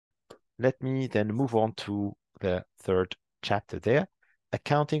let me then move on to the third chapter there,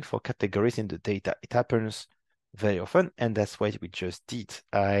 accounting for categories in the data. It happens very often, and that's what we just did.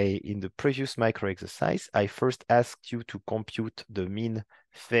 In the previous micro exercise, I first asked you to compute the mean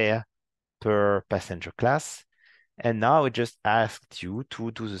fare per passenger class, and now I just asked you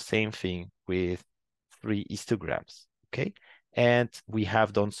to do the same thing with 3 histograms, okay? And we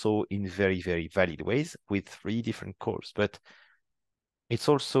have done so in very, very valid ways with 3 different calls, but it's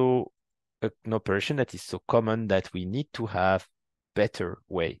also an operation that is so common that we need to have better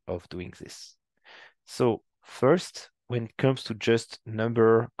way of doing this. So first, when it comes to just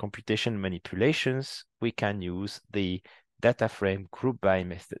number computation manipulations, we can use the data frame group by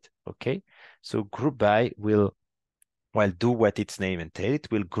method, okay? So group by will, well, do what its name entails.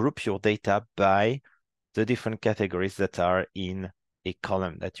 It will group your data by the different categories that are in a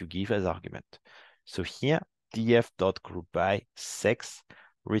column that you give as argument. So here, df.groupBy sex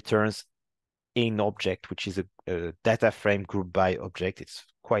returns an object, which is a data frame group by object. It's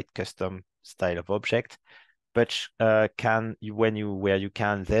quite custom style of object, but where you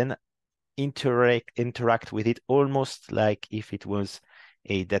can then interact with it almost like if it was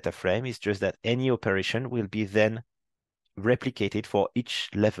a data frame. It's just that any operation will be then replicated for each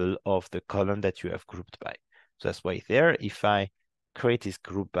level of the column that you have grouped by. So that's why there, if I create this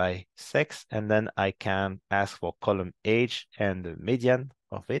group by sex, and then I can ask for column age and the median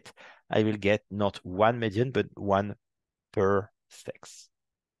of it, I will get not one median, but one per sex.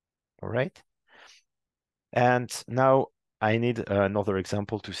 All right. And now I need another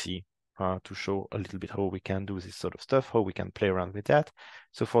example to see, to show a little bit how we can do this sort of stuff, how we can play around with that.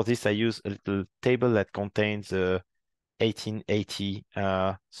 So for this, I use a little table that contains the 1880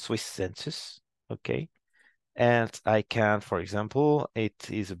 Swiss census, okay? And I can, for example, it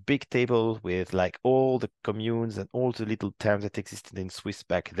is a big table with like all the communes and all the little towns that existed in Swiss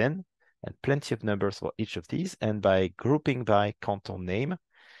back then, and plenty of numbers for each of these. And by grouping by canton name,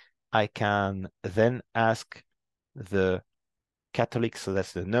 I can then ask the Catholic, so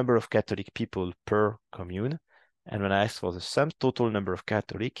that's the number of Catholic people per commune. And when I ask for the sum total number of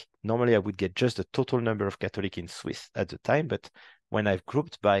Catholic, normally I would get just the total number of Catholic in Swiss at the time, but when I've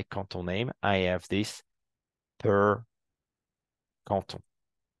grouped by canton name, I have this per canton.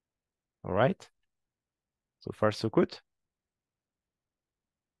 All right? So far, so good?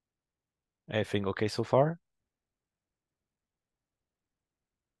 Everything okay so far?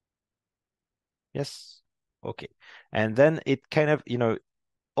 Yes? Okay. And then it kind of,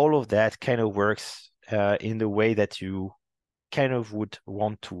 all of that kind of works in the way that you kind of would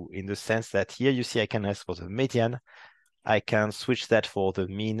want to, in the sense that here you see I can ask for the median. I can switch that for the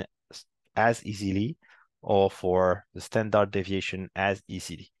mean as easily, or for the standard deviation as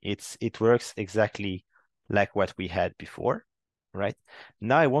easily. It works exactly like what we had before, right?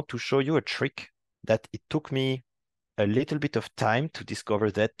 Now I want to show you a trick that it took me a little bit of time to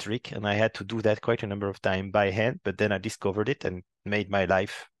discover that trick, and I had to do that quite a number of times by hand, but then I discovered it and made my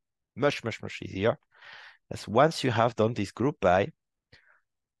life much, much, much easier. As once you have done this group by,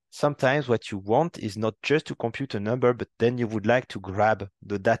 sometimes what you want is not just to compute a number, but then you would like to grab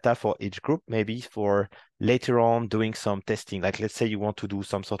the data for each group, maybe for later on doing some testing. Like let's say you want to do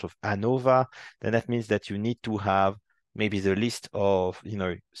some sort of ANOVA, then that means that you need to have maybe the list of,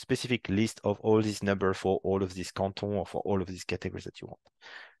 specific list of all these numbers for all of these cantons or for all of these categories that you want.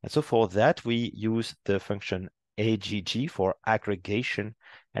 And so for that, we use the function AGG for aggregation.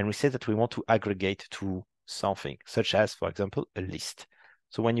 And we say that we want to aggregate to something, such as, for example, a list.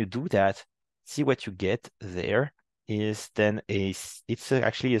 So when you do that, see what you get there is then it's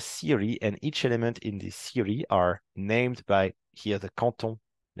actually a series, and each element in this series are named by here the canton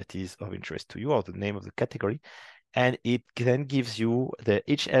that is of interest to you, or the name of the category. And it then gives you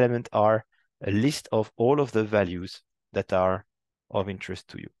each element are a list of all of the values that are of interest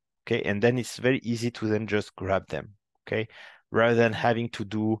to you. Okay, and then it's very easy to then just grab them. Okay, rather than having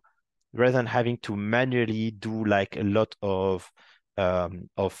to manually do like a lot of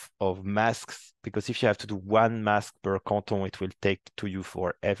masks, because if you have to do one mask per canton, it will take to you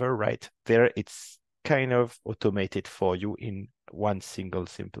forever, right? There, it's kind of automated for you in one single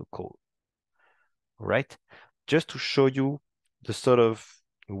simple call, right? Just to show you the sort of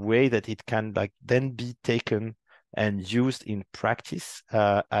way that it can like then be taken and used in practice.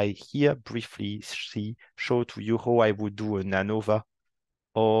 I here briefly show to you how I would do an ANOVA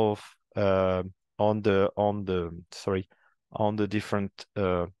of on the different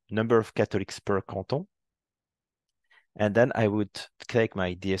number of Catholics per canton. And then I would take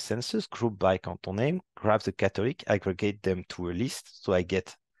my DF census, group by canton name, grab the Catholic, aggregate them to a list. So I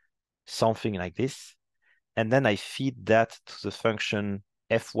get something like this. And then I feed that to the function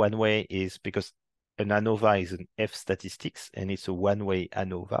F one-way is because an ANOVA is an F statistics, and it's a one-way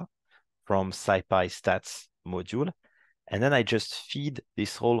ANOVA from SciPy stats module. And then I just feed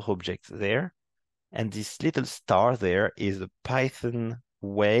this whole object there. And this little star there is a Python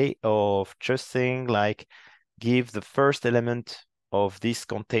way of just saying like, give the first element of this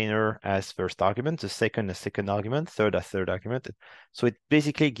container as first argument, the second a second argument, third a third argument. So it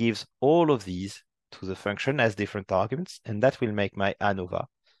basically gives all of these to the function as different arguments, and that will make my ANOVA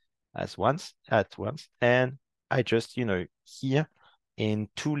at once. And I just, here in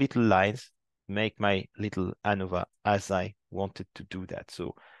two little lines, make my little ANOVA as I wanted to do that.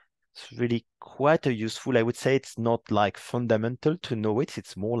 So it's really quite a useful, I would say it's not like fundamental to know it,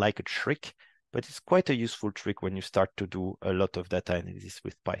 it's more like a trick, but it's quite a useful trick when you start to do a lot of data analysis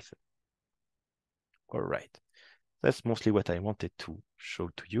with Python. All right, that's mostly what I wanted to show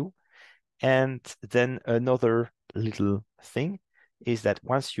to you. And then another little thing is that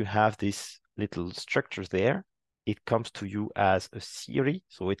once you have this little structure there, it comes to you as a series.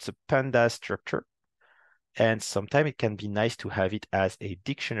 So it's a pandas structure. And sometimes it can be nice to have it as a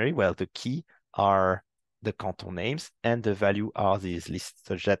dictionary where the key are the canton names and the value are these lists,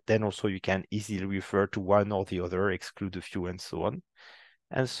 such that then also you can easily refer to one or the other, exclude a few, and so on.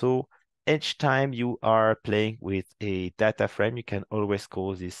 And so each time you are playing with a data frame, you can always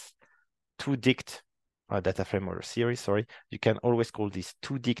call this toDict data frame or a series, sorry. You can always call this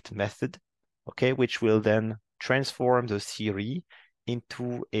toDict method, okay, which will then transform the series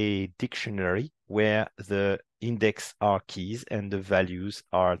into a dictionary where the index are keys and the values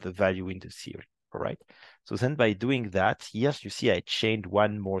are the value in the series, all right? So then by doing that, yes, you see I changed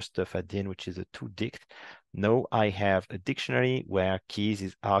one more stuff at the end, which is a toDict. Now I have a dictionary where keys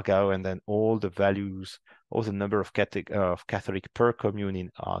is Argao and then all the values, all the number of Catholic per commune in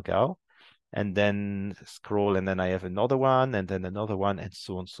Argao, and then scroll, and then I have another one, and then another one, and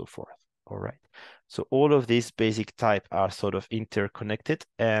so on and so forth. All right. So all of these basic type are sort of interconnected,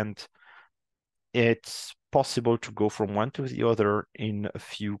 and it's possible to go from one to the other in a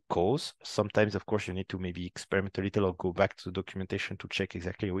few calls. Sometimes, of course, you need to maybe experiment a little or go back to the documentation to check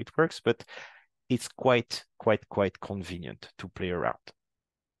exactly how it works, but it's quite convenient to play around.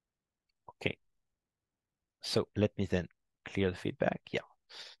 Okay. So let me then clear the feedback. Yeah.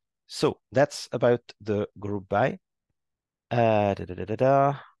 So that's about the group by.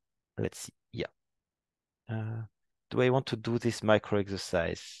 Let's see. Yeah. Do I want to do this micro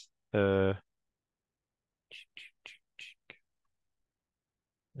exercise? Let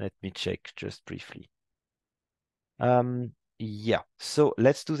me check just briefly. Yeah, so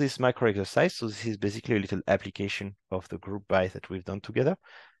let's do this micro exercise. So this is basically a little application of the group by that we've done together.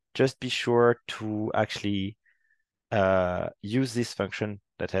 Just be sure to actually use this function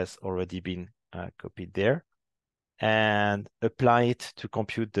that has already been copied there and apply it to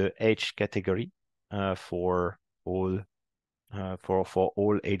compute the age category for all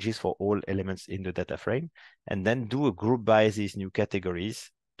ages, for all elements in the data frame, and then do a group by these new categories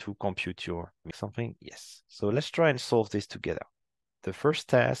to compute your something. Yes. So let's try and solve this together. The first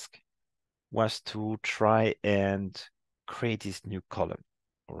task was to try and create this new column,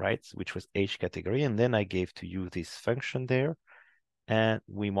 all right, which was age category. And then I gave to you this function there, and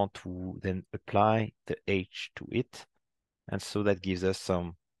we want to then apply the age to it. And so that gives us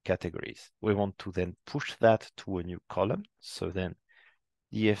some categories. We want to then push that to a new column. So then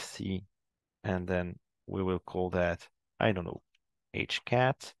DFC, and then we will call that, I don't know,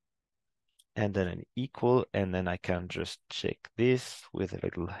 hcat, and then an equal, and then I can just check this with a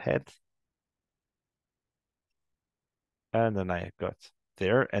little head. And then I got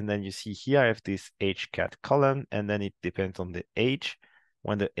there, and then you see here I have this hcat column, and then it depends on the age.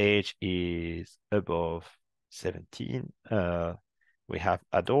 When the age is above 17, we have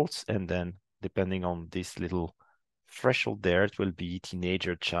adults, and then depending on this little threshold there, it will be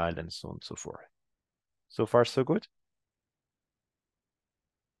teenager, child, and so on and so forth. So far, so good?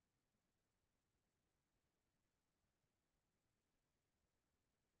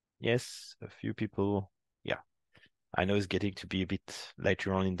 Yes, a few people. Yeah, I know it's getting to be a bit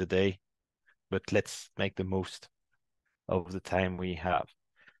later on in the day, but let's make the most of the time we have.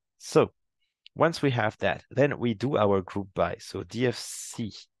 So once we have that, then we do our group by. So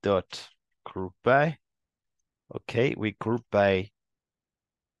dfc dot group by. Okay, we group by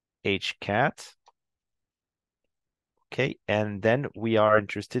hcat. Okay, and then we are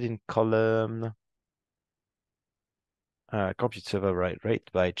interested in column compute survival rate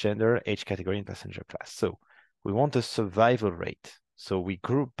by gender, age category, and passenger class. So we want the survival rate. So we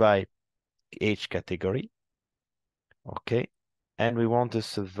group by age category. Okay, and we want the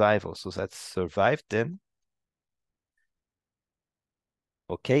survival. So that's survived then.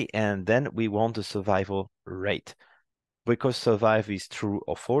 Okay, and then we want the survival rate. Because survive is true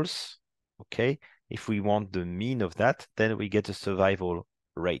or false, okay? If we want the mean of that, then we get a survival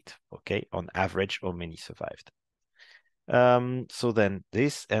rate, okay? On average, how many survived. So then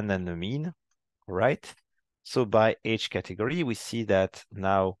this and then the mean, right? So by age category, we see that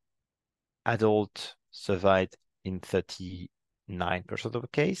now adult survived in 39% of the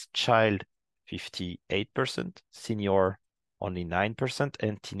case, child 58%, senior only 9%,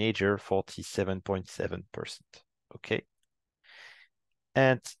 and teenager 47.7%, okay?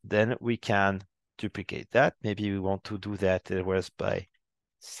 And then we can duplicate that. Maybe we want to do that whereas by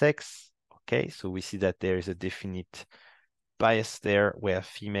sex. Okay, so we see that there is a definite bias there where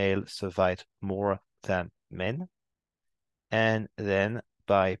female survived more than men. And then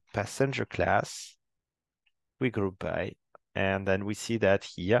by passenger class, we group by, and then we see that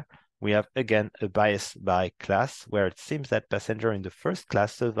here we have again a bias by class where it seems that passenger in the first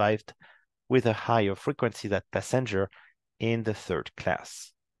class survived with a higher frequency than passenger in the third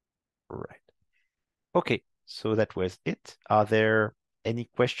class. Right. Okay, so that was it. Are there any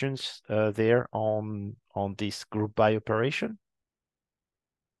questions there on this group by operation?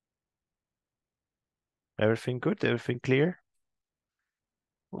 Everything good? Everything clear?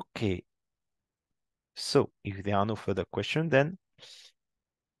 Okay. So if there are no further questions, then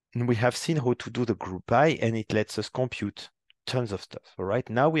we have seen how to do the group by, and it lets us compute tons of stuff. All right.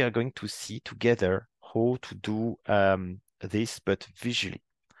 Now we are going to see together how to do this, but visually.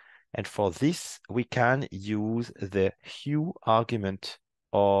 And for this, we can use the hue argument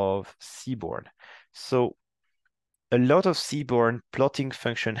of Seaborn. So a lot of Seaborn plotting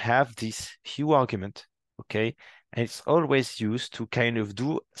function have this hue argument, okay? And it's always used to kind of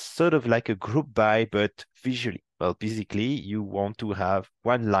do sort of like a group by, but visually. Well, basically, you want to have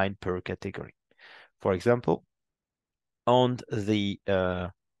one line per category. For example, on the,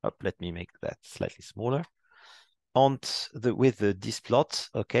 let me make that slightly smaller. With the this plot,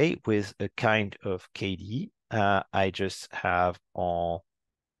 okay, with a kind of KD, I just have on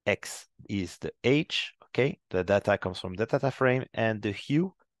X is the age, okay? The data comes from the data frame, and the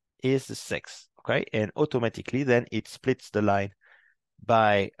hue is the sex, okay? And automatically then it splits the line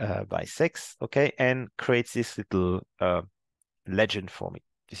by sex, okay? And creates this little legend for me.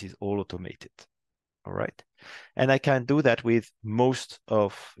 This is all automated, all right? And I can do that with most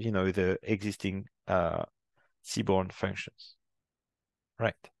of, the existing Seaborn functions,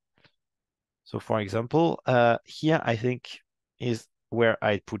 right? So for example, here I think is where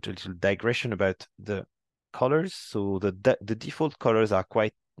I put a little digression about the colors. So the default colors are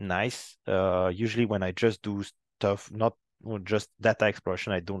quite nice. Usually when I just do stuff, not just data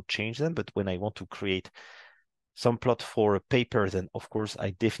exploration, I don't change them. But when I want to create some plot for a paper, then of course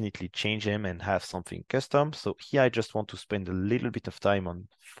I definitely change them and have something custom. So here I just want to spend a little bit of time on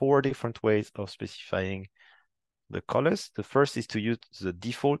 4 different ways of specifying the colors. The first is to use the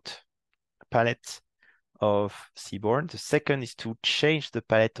default palette of Seaborn. The second is to change the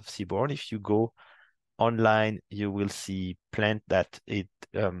palette of Seaborn. If you go online, you will see that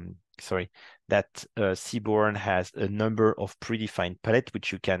Seaborn has a number of predefined palette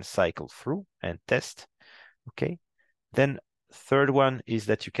which you can cycle through and test. Okay. Then third one is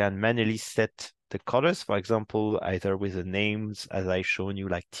that you can manually set the colors, for example, either with the names as I shown you,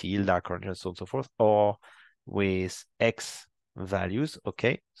 like teal, dark orange, and so on and so forth, or with X values.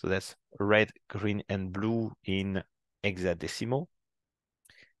 Okay, so that's red, green, and blue in hexadecimal.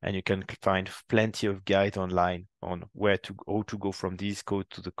 And you can find plenty of guide online on how to go from this code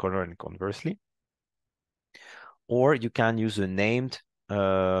to the color and conversely. Or you can use the named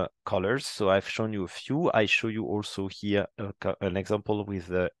colors. So I've shown you a few. I show you also here an example with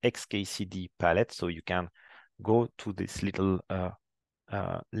the XKCD palette. So you can go to this little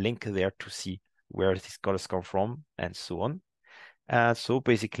link there to see where these colors come from and so on. So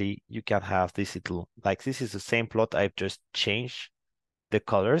basically you can have this little, like this is the same plot, I've just changed the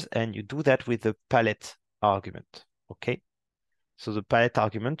colors, and you do that with the palette argument, okay? So the palette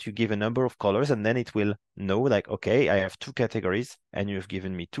argument, you give a number of colors and then it will know like, okay, I have 2 categories and you've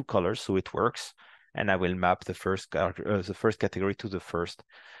given me 2 colors, so it works. And I will map the first category to the first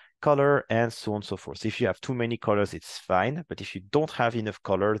color and so on and so forth. If you have too many colors, it's fine. But if you don't have enough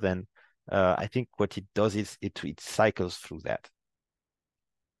color, then I think what it does is it cycles through that.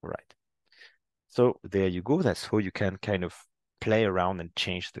 Right. So there you go. That's how you can kind of play around and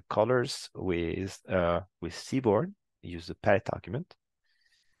change the colors with Seaborn. Use the palette argument.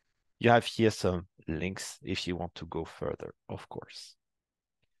 You have here some links if you want to go further, of course.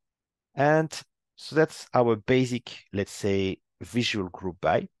 And so that's our basic, let's say, visual group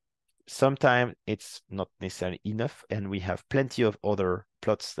by. Sometimes it's not necessarily enough, and we have plenty of other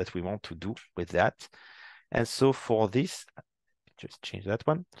plots that we want to do with that. And so for this, just change that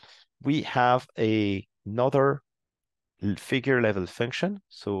one, we have another figure level function.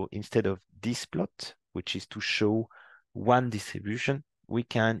 So instead of this plot, which is to show one distribution, we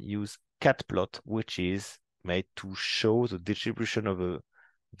can use cat plot, which is made to show the distribution of a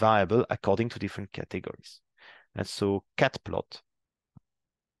variable according to different categories. And so cat plot,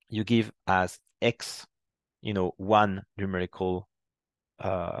 you give as x, one numerical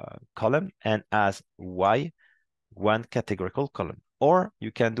column, and as y, one categorical column. Or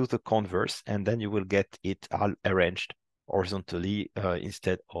you can do the converse, and then you will get it all arranged horizontally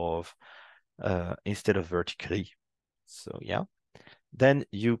instead of vertically. So yeah. Then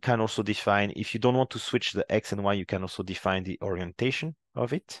you can also define, if you don't want to switch the x and y, you can also define the orientation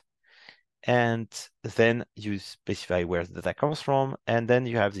of it. And then you specify where the data comes from. And then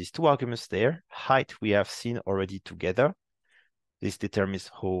you have these two arguments there. Height we have seen already together. This determines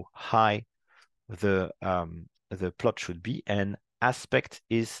how high the plot should be. And aspect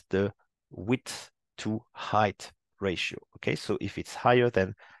is the width to height ratio. Okay, so if it's higher,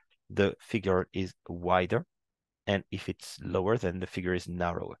 then the figure is wider. And if it's lower, then the figure is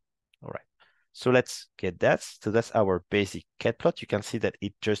narrower. All right. So let's get that. So that's our basic cat plot. You can see that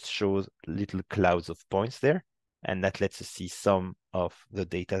it just shows little clouds of points there. And that lets us see some of the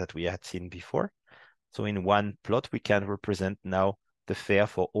data that we had seen before. So in one plot, we can represent now the fare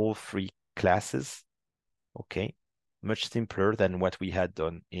for all three classes. Okay, much simpler than what we had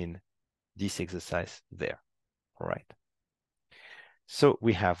done in this exercise there. All right. So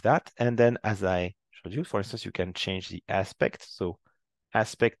we have that. And then as I showed you, for instance, you can change the aspect. So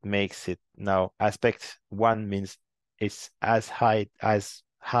aspect makes it now aspect 1 means it's as high as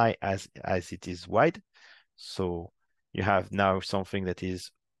it is wide. So you have now something that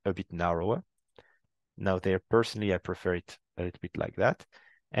is a bit narrower. Now there, personally, I prefer it a little bit like that.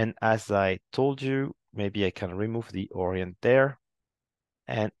 And as I told you, maybe I can remove the orient there,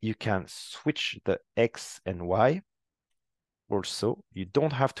 and you can switch the X and Y. Also, you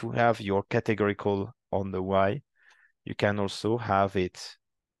don't have to have your categorical on the Y. You can also have it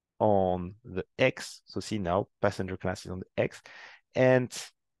on the X. So see now, passenger class is on the X. And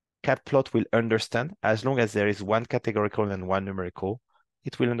catplot will understand, as long as there is one categorical and one numerical,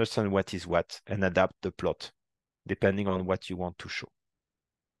 it will understand what is what and adapt the plot depending on what you want to show.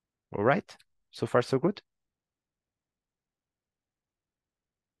 All right, so far so good?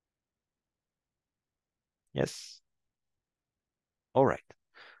 Yes. All right,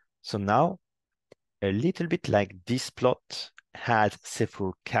 so now a little bit like this plot has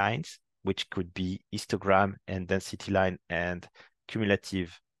several kinds, which could be histogram and density line and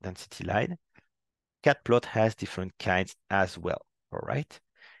cumulative density line. Catplot has different kinds as well, all right?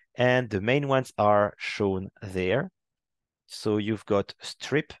 And the main ones are shown there. So you've got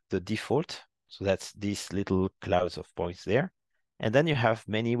strip, the default. So that's these little clouds of points there. And then you have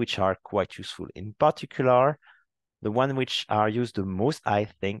many which are quite useful. In particular, the one which are used the most, I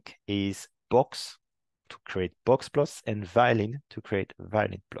think, is box to create box plots and violin to create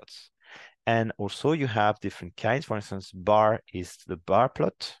violin plots. And also you have different kinds. For instance, bar is the bar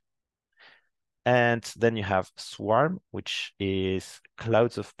plot. And then you have swarm, which is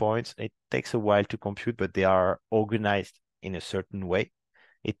clouds of points. It takes a while to compute, but they are organized in a certain way.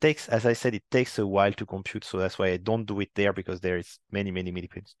 It takes, as I said, it takes a while to compute. So that's why I don't do it there, because there is many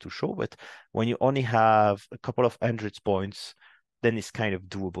points to show. But when you only have a couple of hundreds points, then it's kind of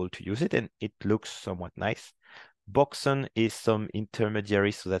doable to use it, and it looks somewhat nice. Boxon is some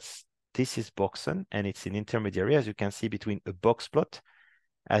intermediary. So this is boxon, and it's an intermediary, as you can see, between a box plot,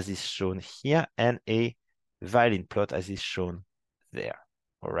 as is shown here, and a violin plot, as is shown there.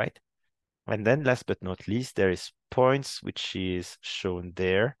 All right. And then last but not least, there is points, which is shown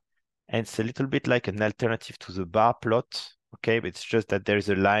there. And it's a little bit like an alternative to the bar plot. Okay, but it's just that there is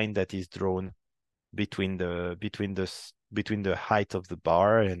a line that is drawn between the height of the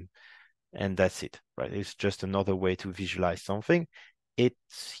bar, and that's it, right? It's just another way to visualize something.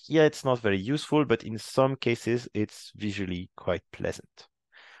 It's not very useful, but in some cases it's visually quite pleasant.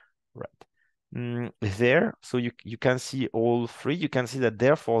 Right. There, so you can see all three. You can see that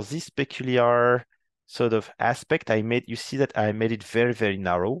there, for this peculiar sort of aspect, you see that I made it very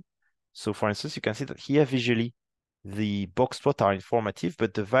narrow. So for instance, you can see that here visually the box plot are informative,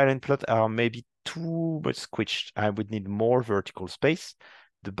 but the violin plot are maybe too much squished. I would need more vertical space.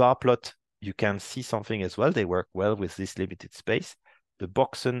 The bar plot, you can see something as well. They work well with this limited space. The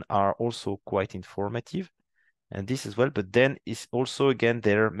boxon are also quite informative, and this as well, but then is also, again,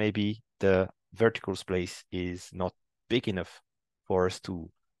 there maybe the vertical space is not big enough for us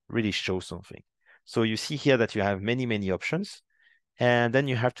to really show something. So you see here that you have many options. And then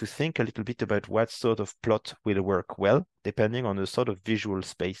you have to think a little bit about what sort of plot will work well, depending on the sort of visual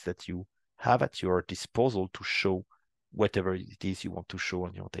space that you have at your disposal to show whatever it is you want to show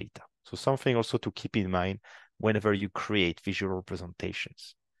on your data. So something also to keep in mind whenever you create visual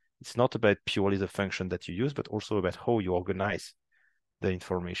representations. It's not about purely the function that you use, but also about how you organize the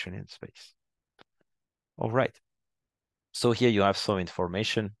information in space. All right. So here you have some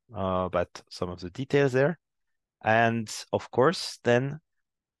information about some of the details there. And of course, then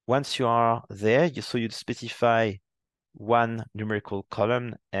once you are there, so you'd specify one numerical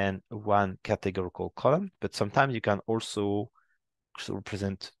column and one categorical column, but sometimes you can also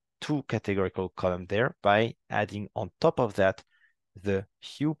represent two categorical columns there by adding on top of that the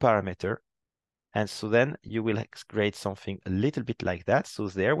hue parameter. And so then you will create something a little bit like that. So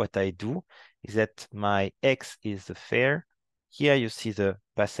there, what I do is that my X is the fare. Here you see the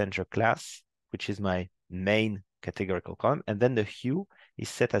passenger class, which is my main categorical column. And then the hue is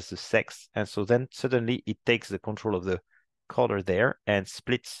set as the sex. And so then suddenly it takes the control of the color there and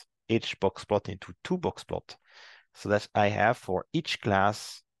splits each box plot into two box plots. So that I have for each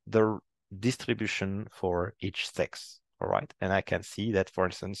class the distribution for each sex. All right, and I can see that, for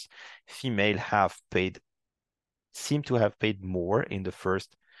instance, female seem to have paid more in the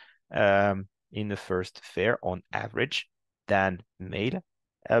first fare on average than male,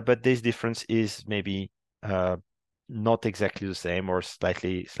 but this difference is maybe not exactly the same or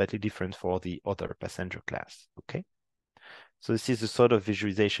slightly different for the other passenger class. Okay, so this is the sort of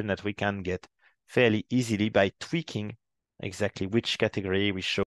visualization that we can get fairly easily by tweaking exactly which category we show